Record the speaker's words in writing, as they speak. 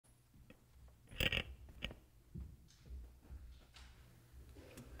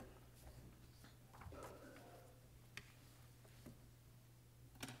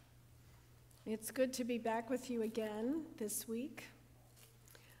It's good to be back with you again this week.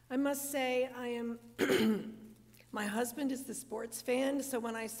 I must say my husband is the sports fan, so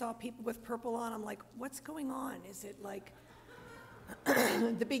when I saw people with purple on, I'm like, what's going on? Is it like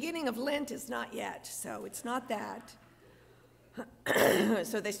the beginning of Lent? Is not yet, so it's not that.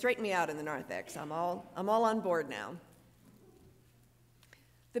 So they straightened me out in the narthex. I'm all on board now.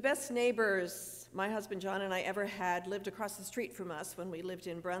 The best neighbors my husband John and I ever had lived across the street from us when we lived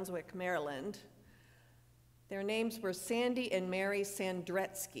in Brunswick, Maryland. Their names were Sandy and Mary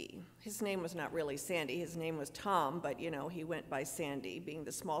Sandretsky. His name was not really Sandy, his name was Tom, but he went by Sandy, being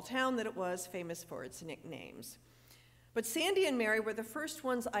the small town that it was, famous for its nicknames. But Sandy and Mary were the first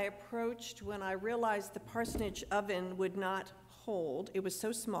ones I approached when I realized the parsonage oven would not hold, it was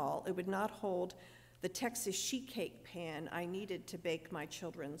so small, it would not hold the Texas sheet cake pan I needed to bake my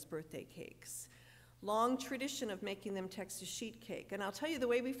children's birthday cakes. Long tradition of making them Texas sheet cake. And I'll tell you, the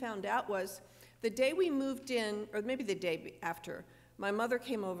way we found out was the day we moved in, or maybe the day after, my mother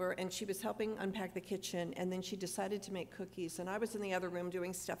came over and she was helping unpack the kitchen, and then she decided to make cookies, and I was in the other room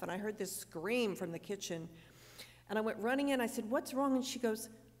doing stuff, and I heard this scream from the kitchen, and I went running in. I said, "What's wrong?" And she goes,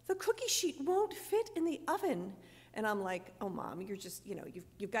 "The cookie sheet won't fit in the oven." And I'm like, "Oh, Mom, you're just,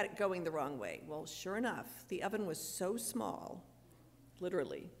 you've got it going the wrong way." Well, sure enough, the oven was so small,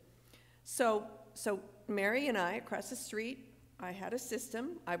 literally. So Mary and I, across the street, I had a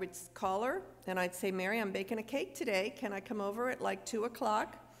system. I would call her, and I'd say, "Mary, I'm baking a cake today. Can I come over at like 2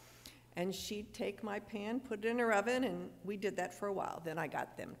 o'clock? And she'd take my pan, put it in her oven, and we did that for a while. Then I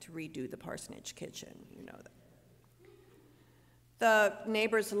got them to redo the parsonage kitchen, you know that. The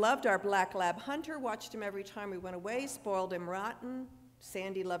neighbors loved our black lab hunter, watched him every time we went away, spoiled him rotten.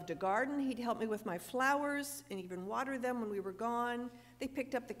 Sandy loved to garden. He'd help me with my flowers and even water them when we were gone. They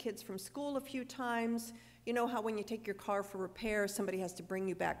picked up the kids from school a few times. You know how when you take your car for repair, somebody has to bring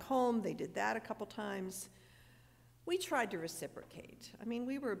you back home? They did that a couple times. We tried to reciprocate. I mean,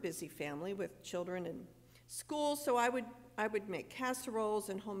 we were a busy family with children in school, so I would make casseroles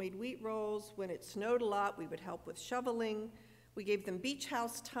and homemade wheat rolls. When it snowed a lot, we would help with shoveling. We gave them beach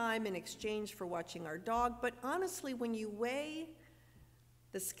house time in exchange for watching our dog. But honestly, when you weigh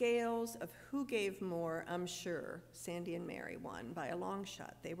the scales of who gave more, I'm sure Sandy and Mary won by a long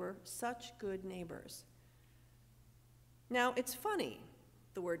shot. They were such good neighbors. Now, it's funny,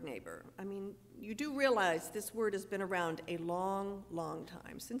 the word neighbor. I mean, you do realize this word has been around a long, long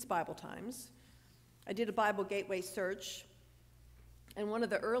time, since Bible times. I did a Bible Gateway search, and one of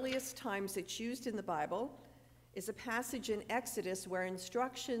the earliest times it's used in the Bible is a passage in Exodus where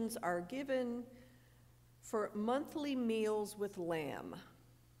instructions are given for monthly meals with lamb.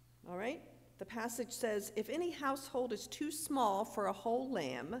 All right? The passage says, "If any household is too small for a whole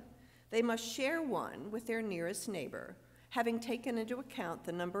lamb, they must share one with their nearest neighbor, having taken into account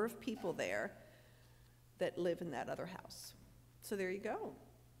the number of people there that live in that other house." So there you go.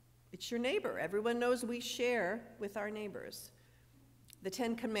 It's your neighbor. Everyone knows we share with our neighbors. The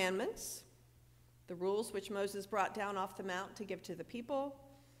 10 Commandments, the rules which Moses brought down off the mount to give to the people,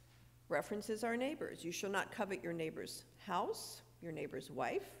 references our neighbors. You shall not covet your neighbor's house, your neighbor's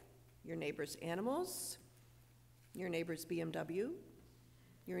wife, your neighbor's animals, your neighbor's BMW,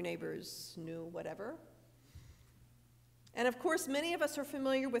 your neighbor's new whatever. And of course, many of us are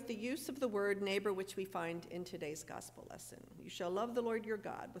familiar with the use of the word neighbor, which we find in today's gospel lesson. You shall love the Lord your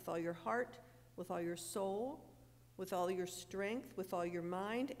God with all your heart, with all your soul, with all your strength, with all your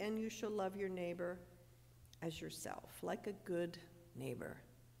mind, and you shall love your neighbor as yourself, like a good neighbor.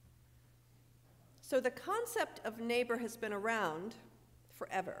 So the concept of neighbor has been around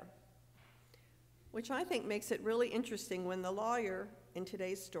forever, which I think makes it really interesting when the lawyer in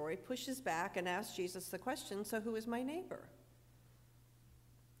today's story pushes back and asks Jesus the question, "So who is my neighbor?"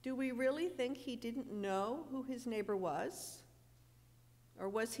 Do we really think he didn't know who his neighbor was? Or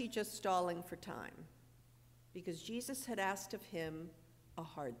was he just stalling for time? Because Jesus had asked of him a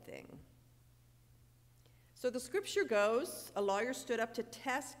hard thing. So the scripture goes, a lawyer stood up to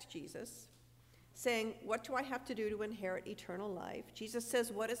test Jesus, saying, "What do I have to do to inherit eternal life?" Jesus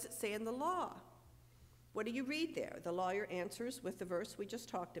says, "What does it say in the law? What do you read there?" The lawyer answers with the verse we just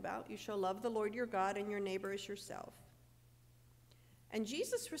talked about, "You shall love the Lord your God and your neighbor as yourself." And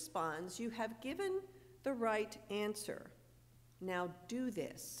Jesus responds, "You have given the right answer. Now do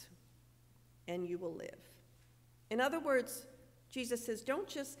this, and you will live." In other words, Jesus says, don't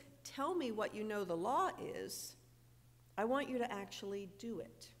just tell me what you know the law is. I want you to actually do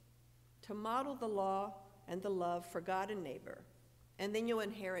it, to model the law and the love for God and neighbor, and then you'll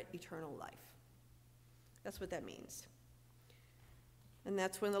inherit eternal life. That's what that means. And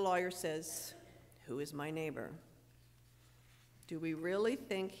that's when the lawyer says, "Who is my neighbor?" Do we really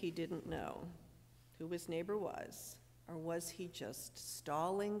think he didn't know? who his neighbor was, or was he just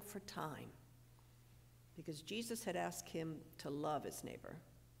stalling for time? Because Jesus had asked him to love his neighbor.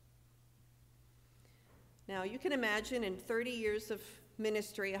 Now, you can imagine in 30 years of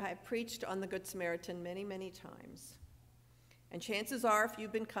ministry, I have preached on the Good Samaritan many, many times. And chances are, if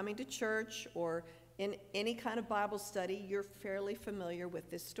you've been coming to church or in any kind of Bible study, you're fairly familiar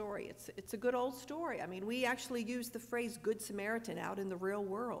with this story. It's a good old story. I mean, we actually use the phrase Good Samaritan out in the real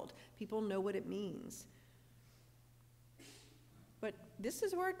world. People know what it means. But this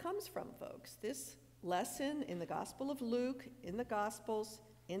is where it comes from, folks. This lesson in the Gospel of Luke, in the Gospels,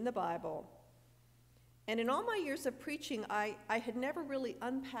 in the Bible. And in all my years of preaching, I had never really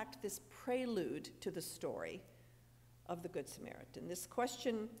unpacked this prelude to the story of the Good Samaritan. This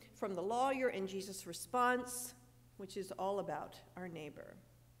question from the lawyer and Jesus' response, which is all about our neighbor.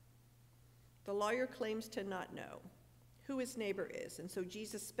 The lawyer claims to not know who his neighbor is, and so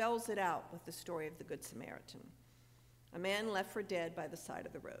Jesus spells it out with the story of the Good Samaritan. A man left for dead by the side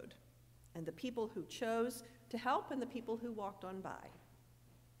of the road, and the people who chose to help and the people who walked on by.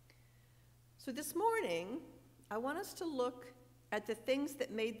 So this morning, I want us to look at the things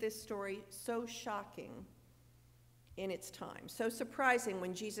that made this story so shocking in its time, so surprising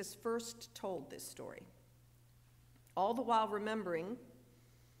when Jesus first told this story, all the while remembering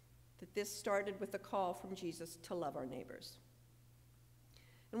that this started with a call from Jesus to love our neighbors.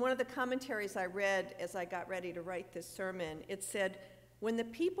 In one of the commentaries I read as I got ready to write this sermon, it said, when the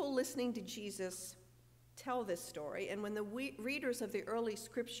people listening to Jesus tell this story, and when the readers of the early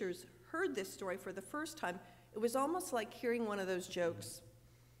scriptures heard this story for the first time, it was almost like hearing one of those jokes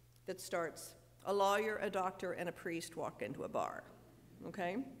that starts, a lawyer, a doctor, and a priest walk into a bar,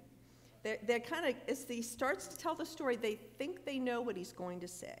 okay? They're kind of, as he starts to tell the story, they think they know what he's going to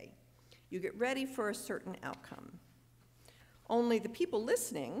say. You get ready for a certain outcome. Only the people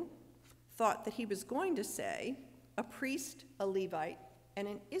listening thought that he was going to say a priest, a Levite, and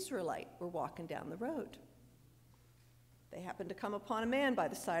an Israelite were walking down the road. They happened to come upon a man by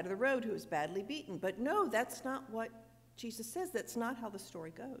the side of the road who was badly beaten. But no, that's not what Jesus says. That's not how the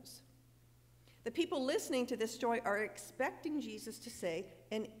story goes. The people listening to this story are expecting Jesus to say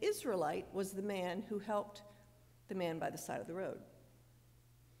an Israelite was the man who helped the man by the side of the road.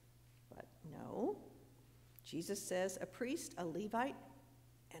 But no, Jesus says a priest, a Levite,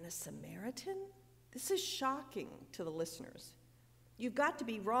 and a Samaritan? This is shocking to the listeners. You've got to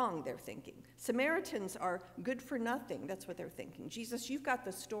be wrong, they're thinking. Samaritans are good for nothing, that's what they're thinking. Jesus, you've got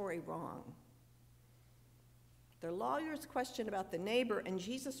the story wrong. The lawyer's question about the neighbor and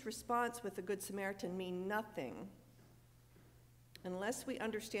Jesus' response with the Good Samaritan mean nothing unless we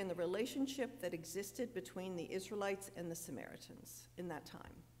understand the relationship that existed between the Israelites and the Samaritans in that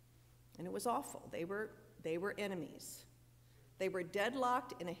time. And it was awful. They were enemies. They were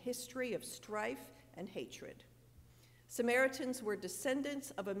deadlocked in a history of strife and hatred. Samaritans were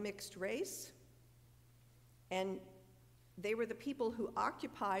descendants of a mixed race, and they were the people who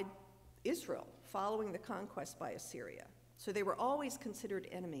occupied Israel following the conquest by Assyria. So they were always considered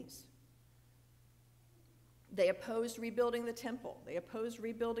enemies. They opposed rebuilding the temple. They opposed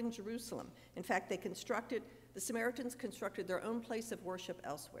rebuilding Jerusalem. In fact, the Samaritans constructed their own place of worship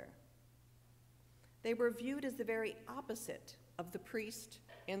elsewhere. They were viewed as the very opposite of the priest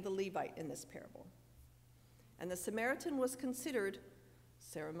and the Levite in this parable. And the Samaritan was considered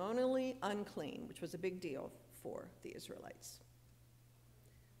ceremonially unclean, which was a big deal for the Israelites.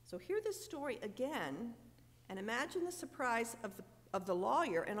 So hear this story again, and imagine the surprise of the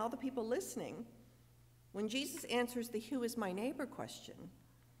lawyer and all the people listening when Jesus answers the "who is my neighbor" question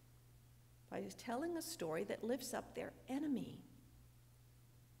by telling a story that lifts up their enemy.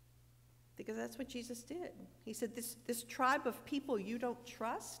 Because that's what Jesus did. He said, this tribe of people you don't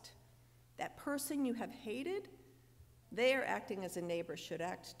trust, that person you have hated, they are acting as a neighbor should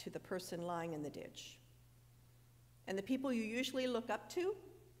act to the person lying in the ditch. And the people you usually look up to,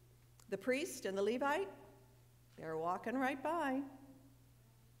 the priest and the Levite, they're walking right by.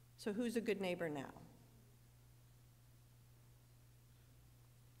 So who's a good neighbor now?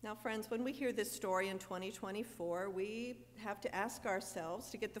 Now, friends, when we hear this story in 2024, we have to ask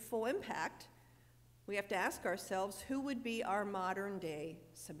ourselves, to get the full impact, we have to ask ourselves, who would be our modern-day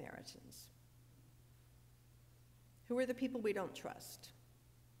Samaritans? Who are the people we don't trust?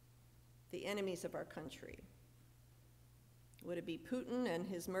 The enemies of our country? Would it be Putin and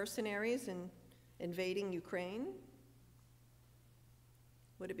his mercenaries in invading Ukraine?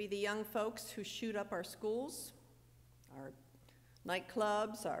 Would it be the young folks who shoot up our schools, our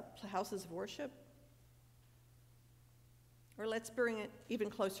nightclubs, our houses of worship? Or let's bring it even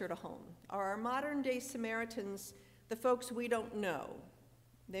closer to home. Are our modern-day Samaritans the folks we don't know?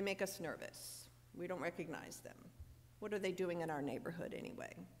 They make us nervous. We don't recognize them. What are they doing in our neighborhood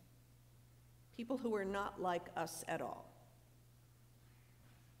anyway? People who are not like us at all.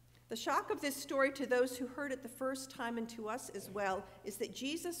 The shock of this story to those who heard it the first time and to us as well is that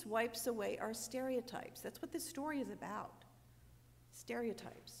Jesus wipes away our stereotypes. That's what this story is about.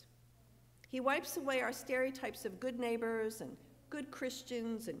 Stereotypes. He wipes away our stereotypes of good neighbors and good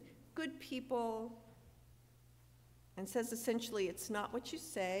Christians and good people and says essentially, it's not what you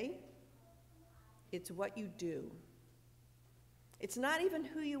say, it's what you do. It's not even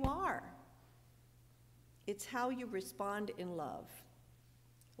who you are. It's how you respond in love,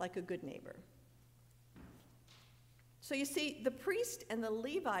 like a good neighbor. So you see, the priest and the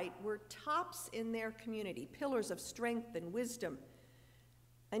Levite were tops in their community, pillars of strength and wisdom.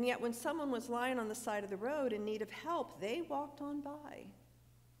 And yet when someone was lying on the side of the road in need of help, they walked on by.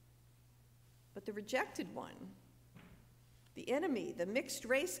 But the rejected one, the enemy, the mixed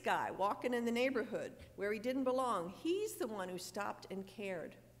race guy walking in the neighborhood where he didn't belong, he's the one who stopped and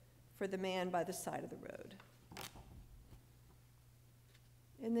cared for the man by the side of the road.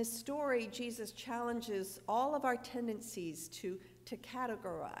 In this story, Jesus challenges all of our tendencies to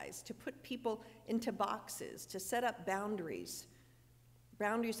categorize, to put people into boxes, to set up boundaries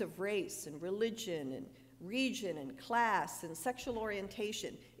of race and religion and region and class and sexual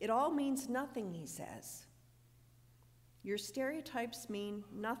orientation. It all means nothing, he says. Your stereotypes mean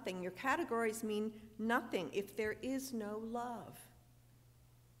nothing. Your categories mean nothing if there is no love.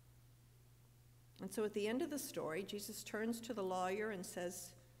 And so at the end of the story, Jesus turns to the lawyer and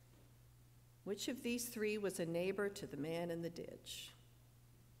says, which of these three was a neighbor to the man in the ditch?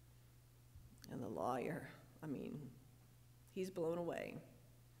 And the lawyer, he's blown away.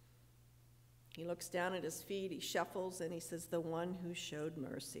 He looks down at his feet, he shuffles, and he says, the one who showed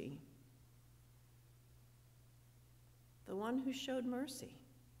mercy. The one who showed mercy.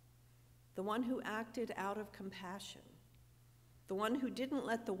 The one who acted out of compassion. The one who didn't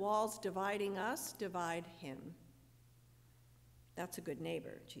let the walls dividing us divide him. That's a good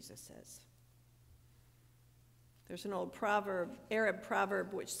neighbor, Jesus says. There's an old proverb, Arab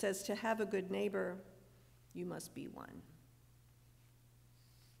proverb, which says, to have a good neighbor, you must be one.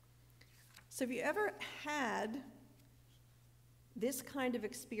 So have you ever had this kind of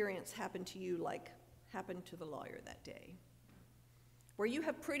experience happen to you like happened to the lawyer that day? Where you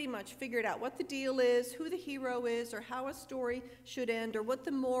have pretty much figured out what the deal is, who the hero is, or how a story should end, or what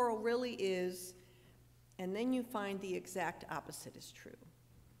the moral really is, and then you find the exact opposite is true.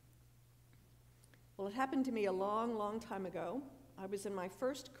 Well, it happened to me a long, long time ago. I was in my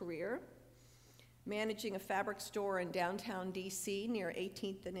first career, managing a fabric store in downtown DC near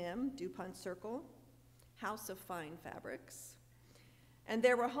 18th and M, DuPont Circle, House of Fine Fabrics. And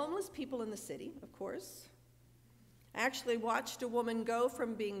there were homeless people in the city, of course. I actually watched a woman go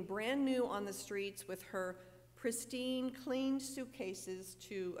from being brand new on the streets with her pristine, clean suitcases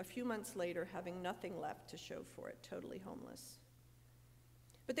to a few months later having nothing left to show for it, totally homeless.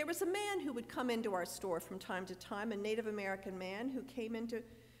 But there was a man who would come into our store from time to time, a Native American man who came in to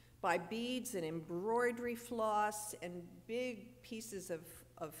buy beads and embroidery floss and big pieces of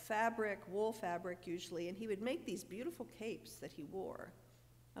fabric, wool fabric usually, and he would make these beautiful capes that he wore.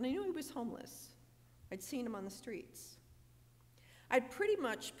 And I knew he was homeless. I'd seen him on the streets. I'd pretty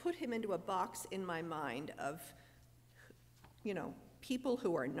much put him into a box in my mind of, people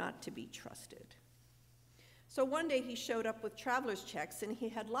who are not to be trusted. So one day he showed up with traveler's checks, and he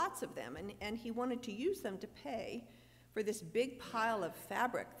had lots of them, and he wanted to use them to pay for this big pile of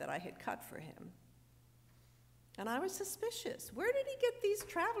fabric that I had cut for him. And I was suspicious. Where did he get these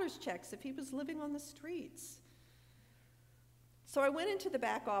traveler's checks if he was living on the streets? So I went into the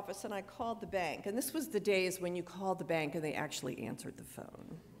back office and I called the bank. And this was the days when you called the bank and they actually answered the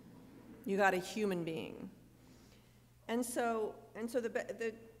phone. You got a human being. And so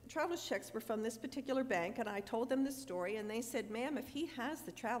the traveler's checks were from this particular bank, and I told them this story, and they said, ma'am, if he has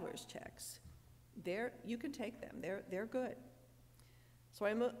the traveler's checks, you can take them. They're good. So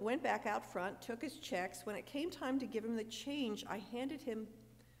I went back out front, took his checks. When it came time to give him the change, I handed him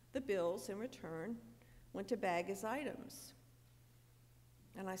the bills in return, went to bag his items.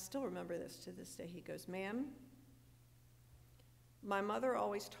 And I still remember this to this day. He goes, ma'am, my mother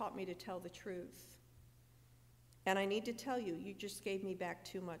always taught me to tell the truth. And I need to tell you, you just gave me back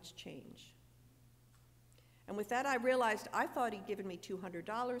too much change. And with that, I realized I thought he'd given me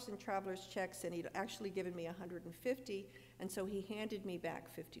 $200 in traveler's checks, and he'd actually given me $150, and so he handed me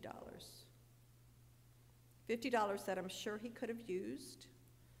back $50. $50 that I'm sure he could have used,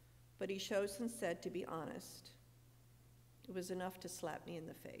 but he chose instead to be honest. It was enough to slap me in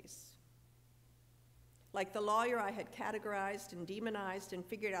the face. Like the lawyer, I had categorized and demonized and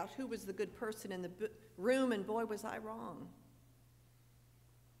figured out who was the good person in the room, and boy, was I wrong.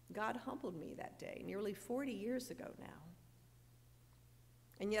 God humbled me that day, nearly 40 years ago now.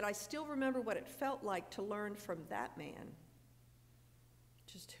 And yet I still remember what it felt like to learn from that man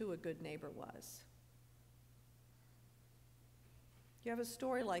just who a good neighbor was. You have a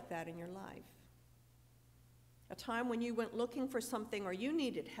story like that in your life? A time when you went looking for something or you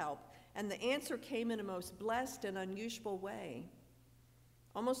needed help, and the answer came in a most blessed and unusual way,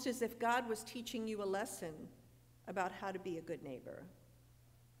 almost as if God was teaching you a lesson about how to be a good neighbor.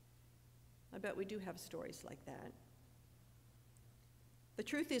 I bet we do have stories like that. The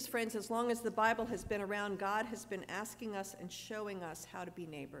truth is, friends, as long as the Bible has been around, God has been asking us and showing us how to be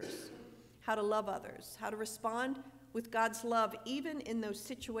neighbors, how to love others, how to respond with God's love even in those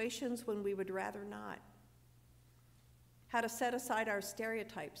situations when we would rather not, how to set aside our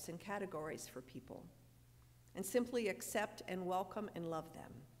stereotypes and categories for people and simply accept and welcome and love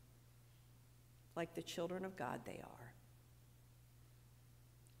them like the children of God they are.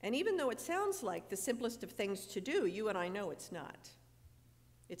 And even though it sounds like the simplest of things to do, you and I know it's not.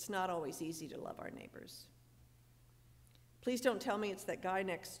 It's not always easy to love our neighbors. Please don't tell me it's that guy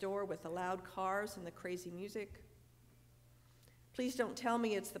next door with the loud cars and the crazy music. Please don't tell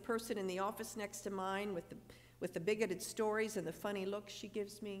me it's the person in the office next to mine with the bigoted stories and the funny looks she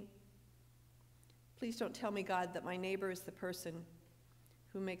gives me. Please don't tell me, God, that my neighbor is the person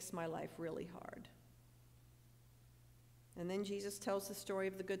who makes my life really hard. And then Jesus tells the story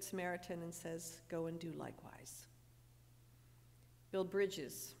of the Good Samaritan and says, go and do likewise. Build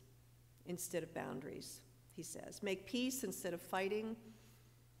bridges instead of boundaries, he says. Make peace instead of fighting.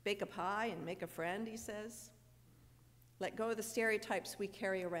 Bake a pie and make a friend, he says. Let go of the stereotypes we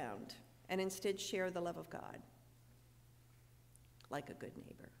carry around and instead share the love of God like a good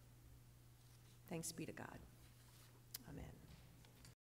neighbor. Thanks be to God. Amen.